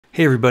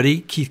Hey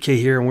everybody, Keith K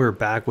here, and we're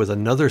back with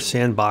another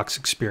Sandbox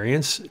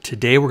experience.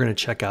 Today we're going to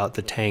check out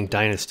the Tang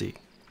Dynasty.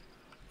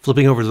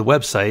 Flipping over to the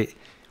website,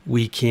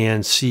 we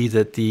can see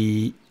that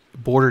the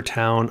border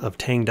town of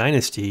Tang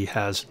Dynasty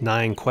has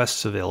 9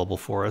 quests available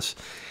for us,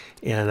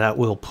 and that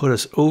will put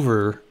us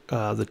over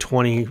the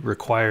 20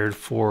 required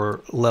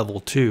for level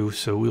 2,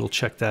 so we'll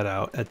check that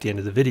out at the end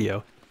of the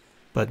video.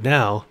 But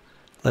now,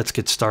 let's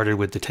get started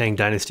with the Tang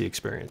Dynasty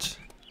experience.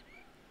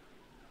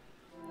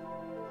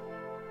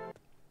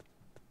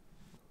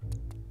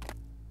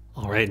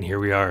 All right, and here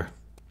we are.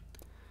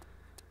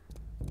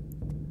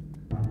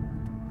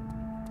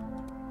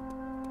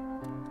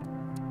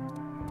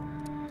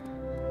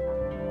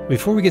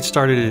 Before we get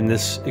started in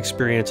this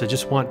experience, I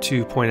just want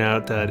to point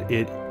out that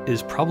it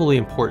is probably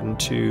important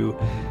to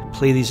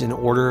play these in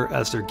order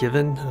as they're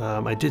given.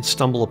 I did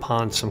stumble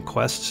upon some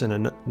quests in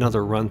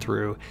another run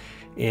through,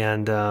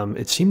 and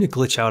it seemed to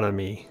glitch out on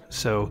me.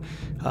 So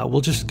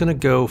we're just gonna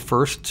go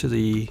first to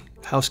the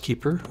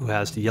housekeeper who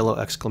has the yellow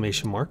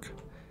exclamation mark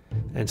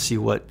and see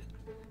what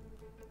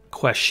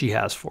quest she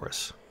has for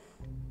us.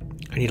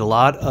 I need a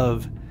lot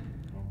of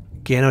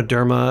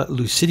Ganoderm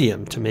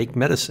lucidium to make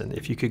medicine.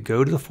 If you could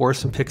go to the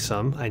forest and pick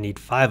some, I need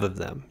 5 of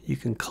them. You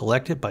can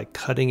collect it by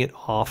cutting it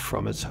off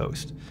from its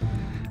host.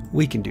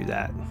 We can do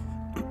that.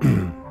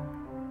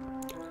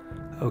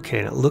 Okay,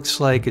 and it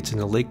looks like it's in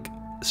the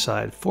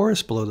lakeside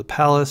forest below the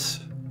palace.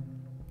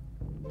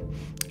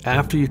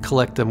 After you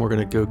collect them, we're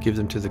going to go give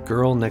them to the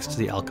girl next to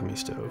the alchemy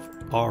stove.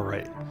 All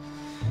right.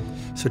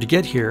 So to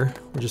get here,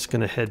 we're just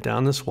going to head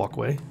down this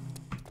walkway.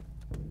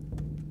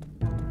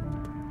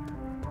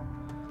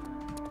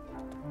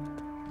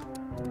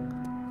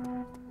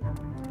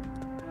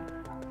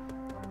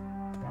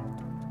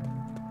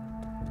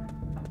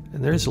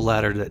 And there's a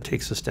ladder that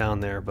takes us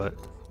down there, but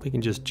we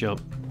can just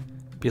jump,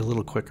 be a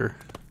little quicker.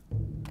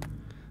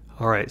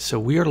 All right, so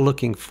we are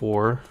looking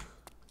for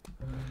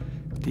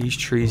these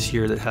trees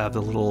here that have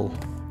the little,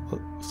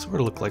 sort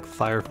of look like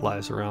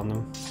fireflies around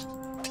them.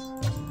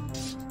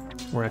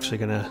 We're actually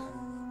gonna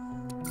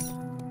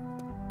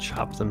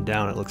chop them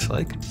down, it looks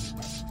like.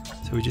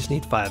 So we just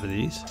need 5 of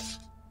these.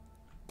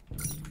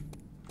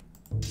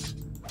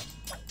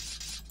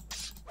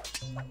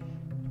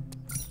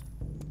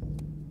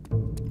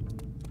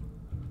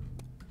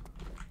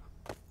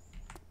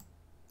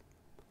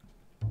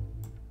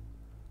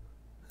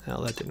 Now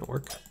that didn't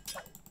work.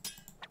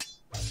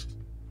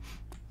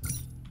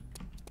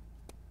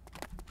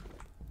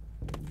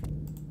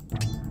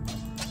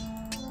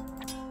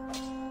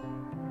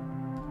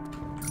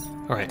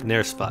 All right, and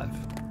there's 5.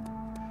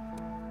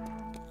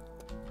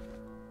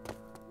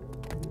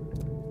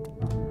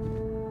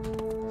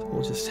 So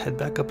we'll just head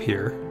back up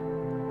here.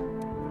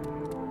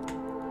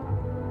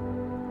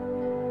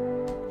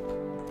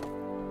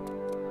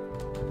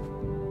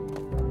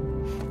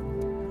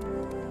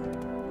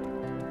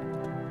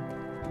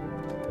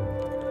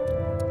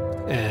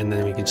 And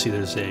then we can see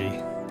there's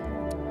a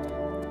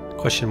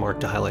question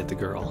mark to highlight the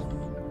girl.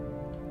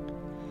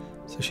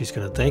 So she's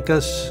going to thank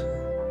us.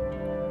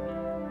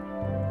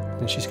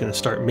 And she's going to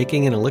start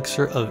making an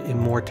elixir of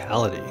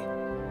immortality.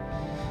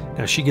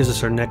 Now she gives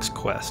us our next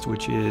quest,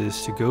 which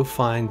is to go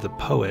find the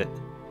poet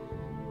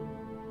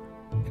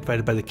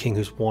invited by the king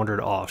who's wandered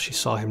off. She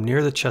saw him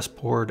near the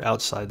chessboard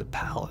outside the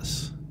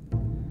palace.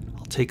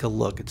 I'll take a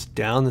look. It's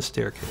down the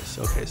staircase.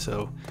 Okay,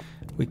 so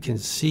we can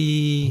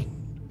see,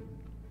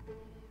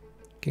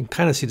 can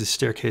kind of see the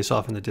staircase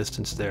off in the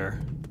distance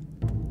there.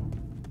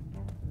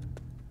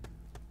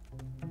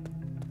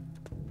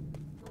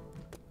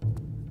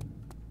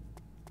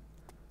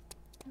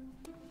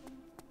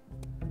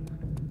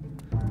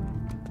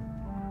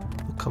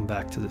 Come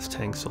back to this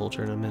Tang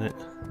soldier in a minute.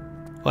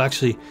 Well,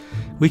 actually,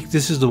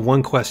 this is the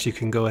one quest you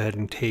can go ahead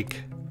and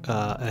take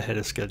ahead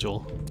of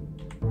schedule.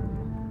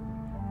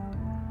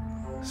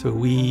 So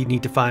we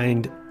need to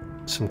find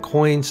some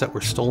coins that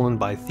were stolen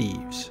by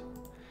thieves.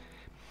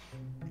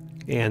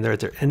 And they're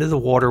at the end of the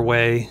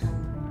waterway,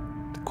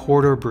 the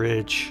corridor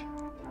bridge,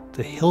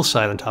 the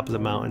hillside on top of the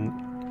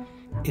mountain,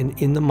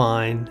 in the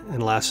mine,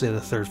 and lastly on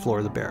the 3rd floor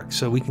of the barracks.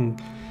 So we can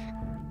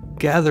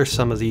gather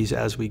some of these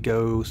as we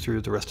go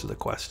through the rest of the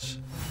quests.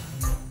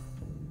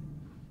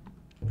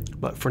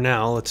 But for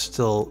now, let's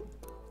still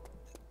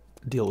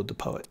deal with the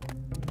poet.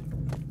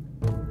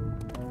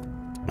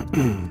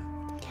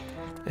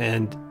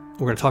 And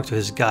we're going to talk to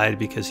his guide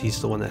because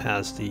he's the one that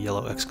has the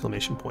yellow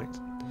exclamation point.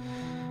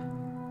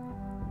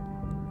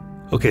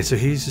 Okay, so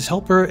he's his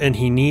helper and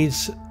he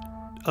needs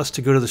us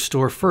to go to the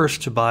store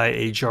first to buy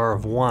a jar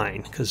of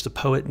wine because the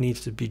poet needs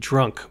to be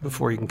drunk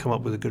before he can come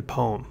up with a good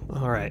poem.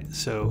 All right,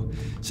 so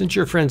since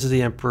you're friends of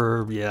the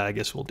emperor, yeah, I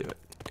guess we'll do it.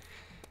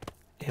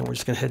 And we're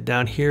just going to head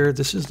down here.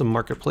 This is the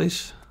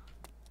marketplace.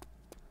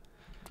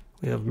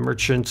 We have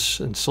merchants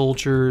and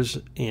soldiers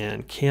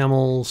and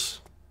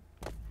camels.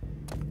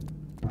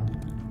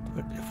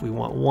 But if we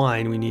want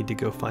wine, we need to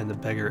go find the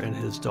beggar and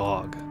his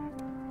dog.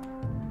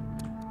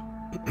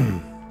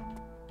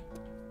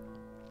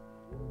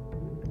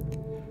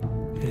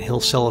 And he'll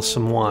sell us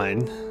some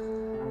wine.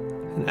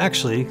 And And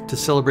actually, to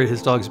celebrate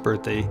his dog's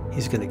birthday,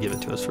 he's going to give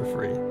it to us for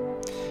free.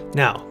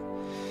 Now,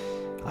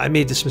 I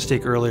made this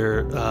mistake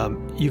earlier.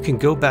 You can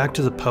go back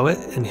to the poet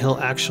and he'll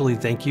actually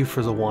thank you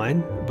for the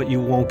wine, but you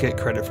won't get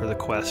credit for the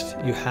quest.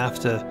 You have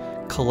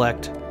to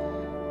collect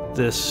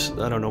this,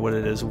 I don't know what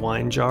it is,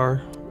 wine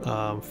jar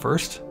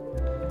first.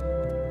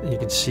 And you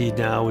can see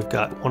now we've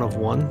got 1 of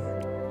 1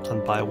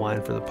 on buy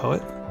wine for the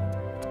poet.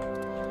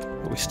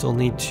 But we still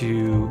need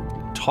to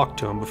talk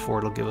to him before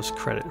it'll give us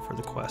credit for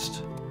the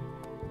quest.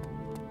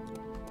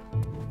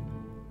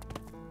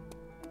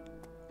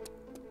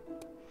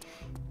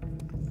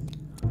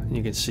 And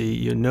you can see,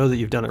 you know that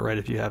you've done it right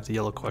if you have the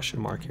yellow question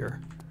mark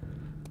here.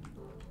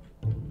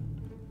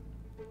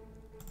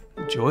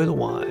 Enjoy the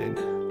wine.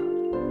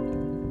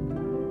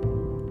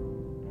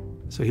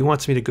 So he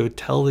wants me to go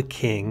tell the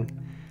king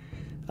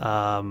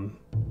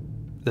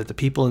that the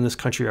people in this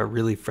country are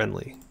really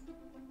friendly.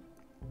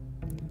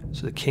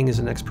 So the king is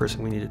the next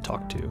person we need to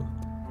talk to.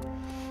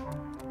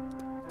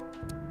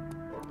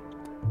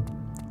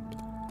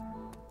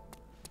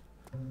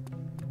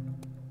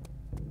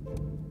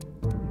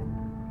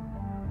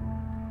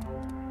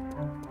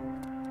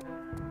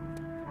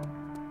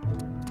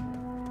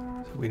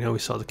 So we know we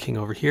saw the king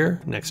over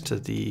here next to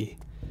the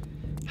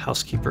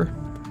housekeeper.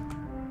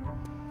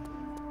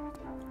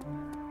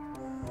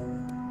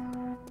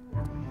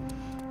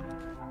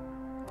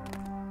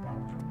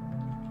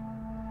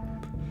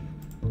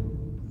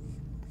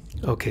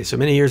 Okay, so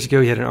many years ago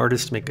he had an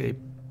artist make a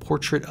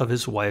portrait of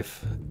his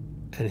wife,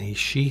 and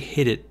she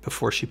hid it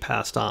before she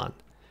passed on.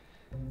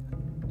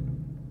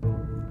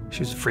 She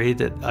was afraid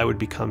that I would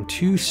become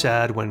too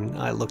sad when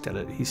I looked at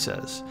it, he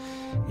says,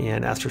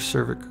 and asked her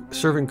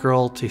servant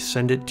girl to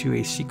send it to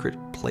a secret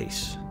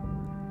place.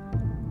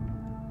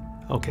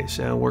 Okay,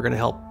 so we're gonna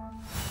help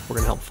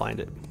find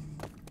it.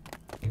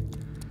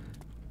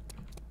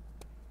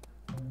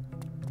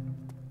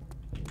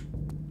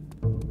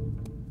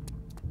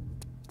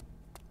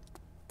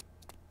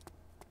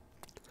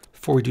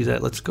 Before we do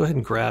that, let's go ahead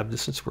and grab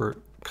this since we're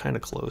kind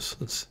of close.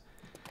 Let's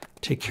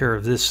take care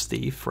of this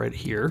thief right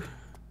here.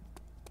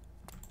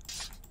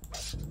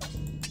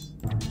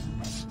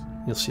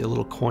 You'll see a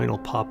little coin will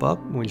pop up,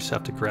 and we just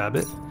have to grab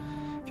it.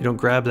 If you don't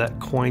grab that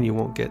coin, you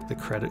won't get the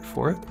credit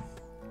for it.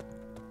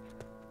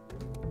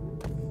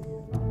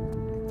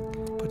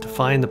 But to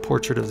find the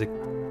portrait of the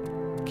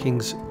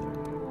king's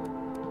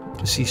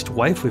deceased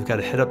wife, we've got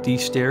to head up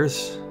these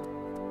stairs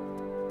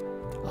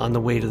on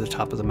the way to the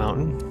top of the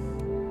mountain.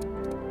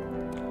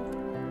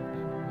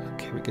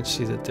 Okay, we can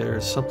see that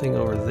there's something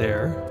over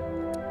there,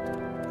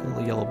 a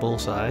little yellow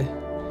bullseye.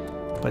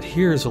 But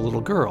here's a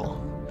little girl.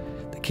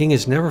 The king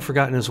has never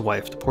forgotten his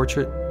wife. The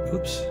portrait,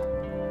 oops,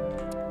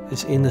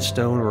 is in the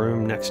stone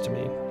room next to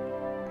me.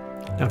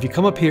 Now, if you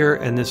come up here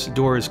and this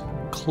door is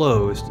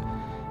closed,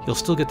 you'll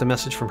still get the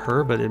message from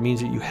her, but it means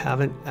that you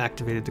haven't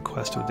activated the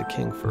quest with the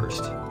king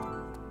first.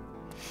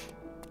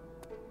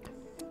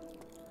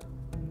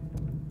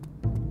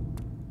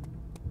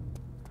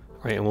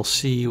 All right, and we'll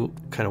see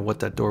kind of what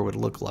that door would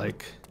look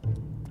like.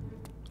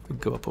 We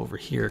go up over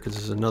here because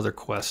there's another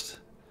quest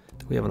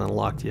that we haven't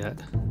unlocked yet.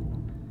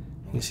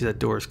 You can see that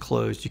door is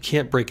closed. You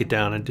can't break it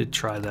down. I did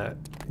try that.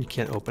 You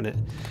can't open it.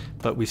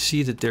 But we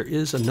see that there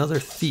is another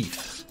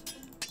thief.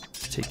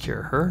 Let's take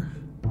care of her.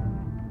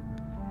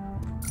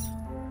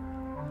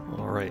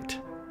 All right.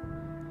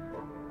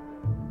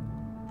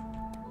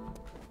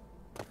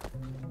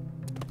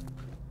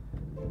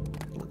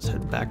 Let's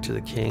head back to the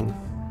king.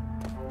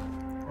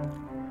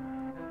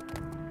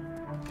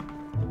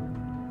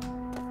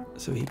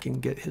 So he can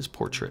get his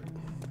portrait.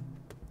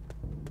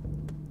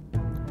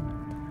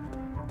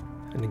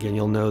 And again,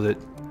 you'll know that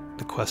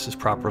the quest is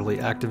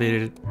properly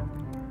activated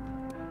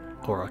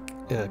or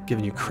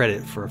giving you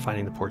credit for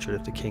finding the portrait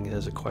if the king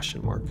has a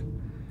question mark.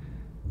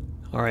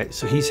 All right,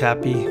 so he's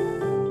happy. He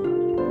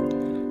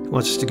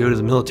wants us to go to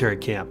the military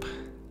camp.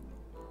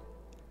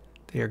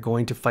 They are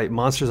going to fight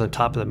monsters on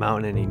top of the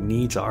mountain and he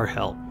needs our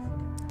help.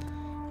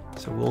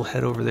 So we'll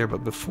head over there,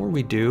 but before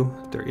we do,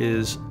 there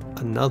is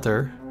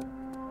another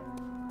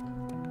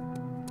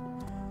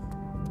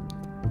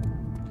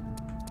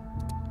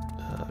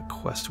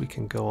quest we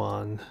can go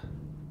on.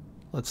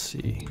 Let's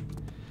see.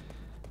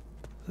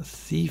 The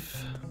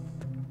thief.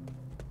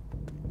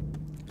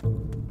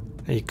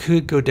 Now you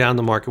could go down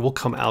the market. We'll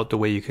come out the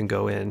way you can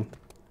go in.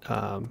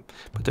 But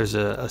there's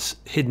a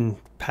hidden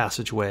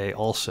passageway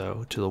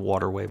also to the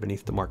waterway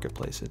beneath the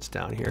marketplace. It's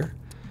down here.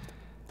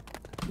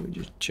 We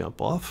just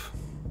jump off.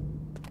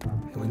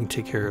 And we can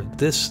take care of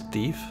this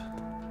thief.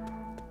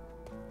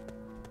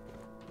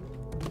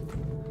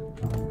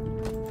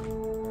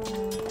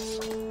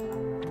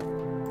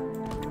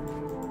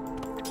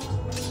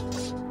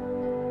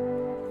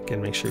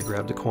 Again, make sure you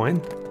grab the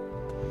coin.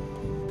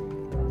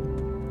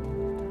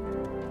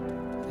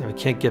 And we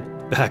can't get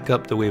back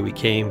up the way we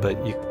came,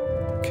 but you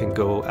can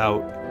go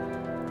out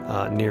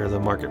near the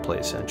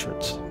marketplace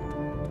entrance.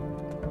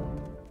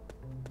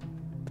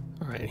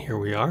 All right, and here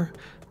we are.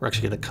 We're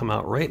actually going to come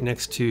out right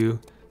next to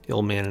the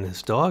old man and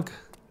his dog.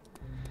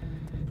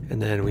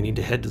 And then we need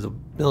to head to the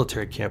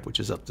military camp, which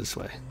is up this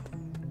way.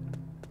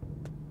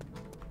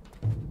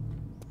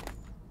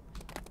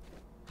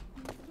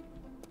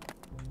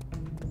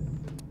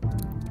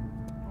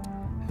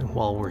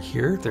 while we're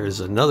here, there's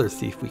another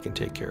thief we can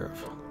take care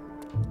of.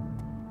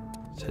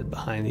 Let's head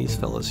behind these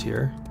fellas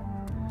here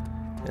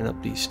and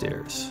up these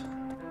stairs.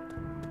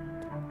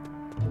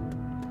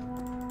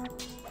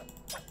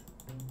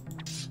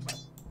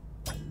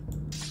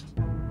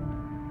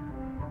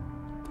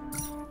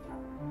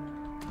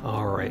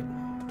 All right.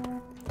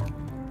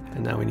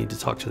 And now we need to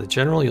talk to the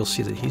general. You'll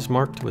see that he's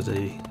marked with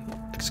a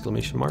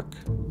exclamation mark.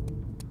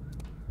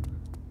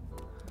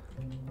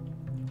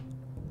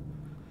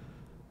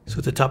 So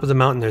at the top of the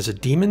mountain, there's a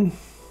demon,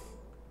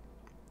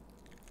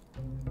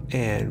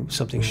 and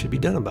something should be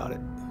done about it.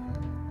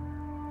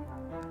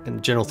 And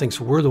the general thinks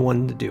we're the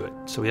one to do it.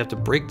 So we have to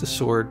break the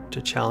sword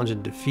to challenge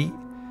and defeat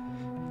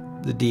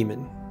the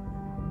demon.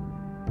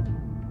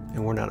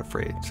 And we're not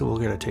afraid, so we're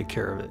going to take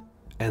care of it.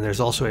 And there's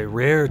also a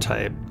rare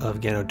type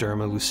of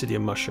Ganoderm, a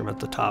lucidium mushroom, at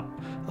the top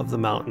of the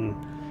mountain,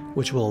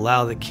 which will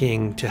allow the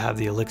king to have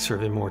the elixir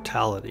of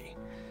immortality.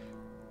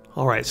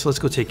 All right, so let's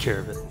go take care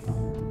of it.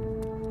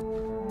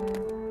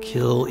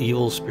 Kill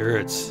evil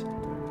spirits.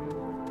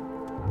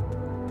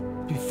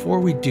 Before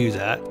we do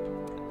that,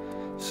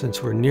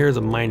 since we're near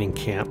the mining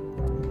camp,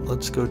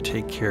 let's go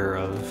take care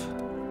of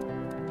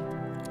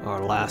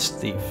our last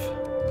thief.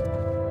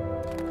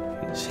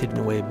 He's hidden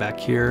away back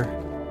here.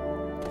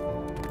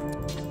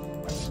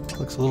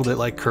 Looks a little bit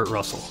like Kurt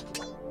Russell.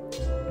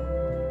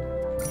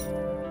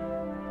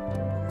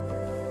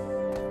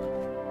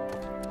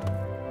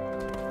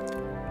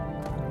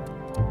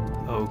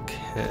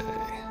 Okay.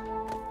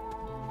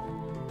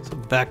 So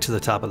back to the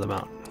top of the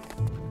mountain.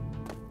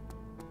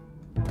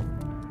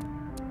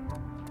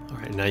 All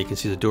right, now you can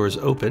see the doors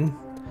open,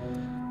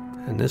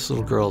 and this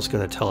little girl is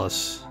going to tell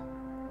us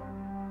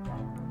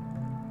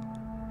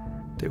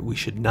that we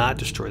should not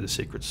destroy the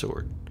sacred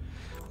sword.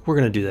 We're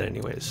going to do that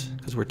anyways,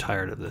 because we're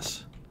tired of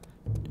this.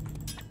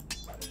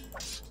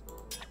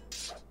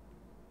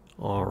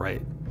 All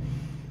right.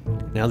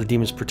 Now the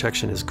demon's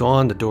protection is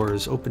gone. The door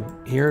is open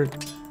here,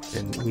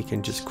 and we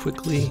can just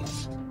quickly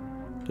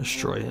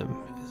destroy him.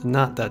 It's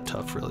not that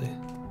tough, really.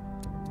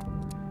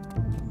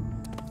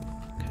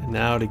 Okay,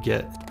 now to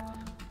get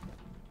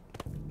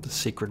the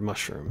sacred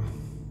mushroom.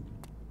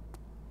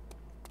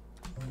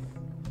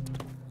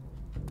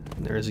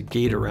 And there is a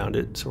gate around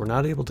it, so we're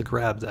not able to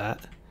grab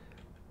that.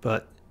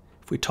 But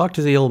if we talk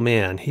to the old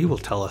man, he will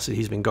tell us that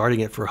he's been guarding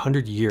it for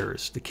 100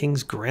 years. The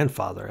king's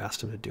grandfather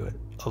asked him to do it,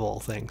 of all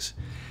things.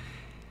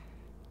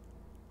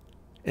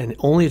 And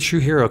only a true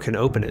hero can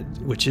open it,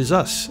 which is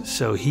us,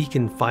 so he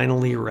can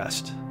finally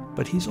rest.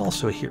 But he's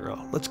also a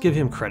hero. Let's give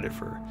him credit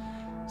for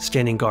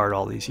standing guard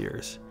all these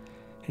years.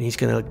 And he's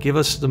going to give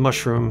us the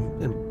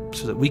mushroom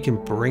so that we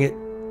can bring it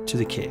to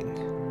the king.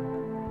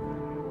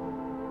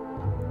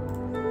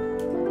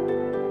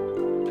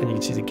 And you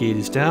can see the gate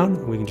is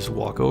down. We can just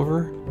walk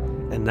over,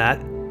 and that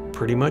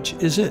pretty much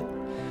is it.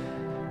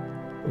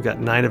 We've got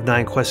 9 of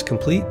 9 quests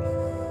complete.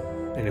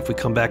 And if we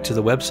come back to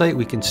the website,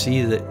 we can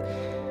see that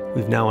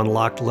we've now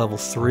unlocked level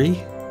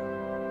 3.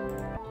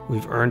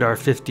 We've earned our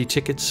 50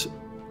 tickets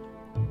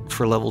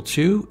for level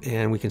 2,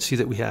 and we can see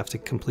that we have to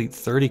complete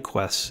 30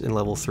 quests in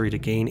level 3 to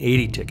gain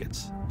 80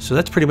 tickets. So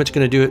that's pretty much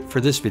going to do it for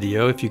this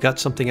video. If you got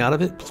something out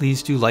of it,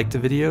 please do like the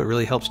video. It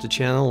really helps the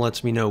channel,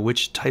 lets me know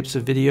which types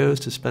of videos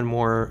to spend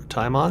more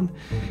time on.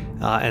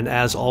 And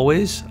as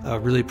always, I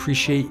really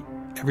appreciate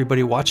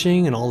everybody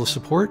watching and all the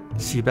support.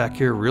 See you back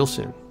here real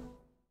soon.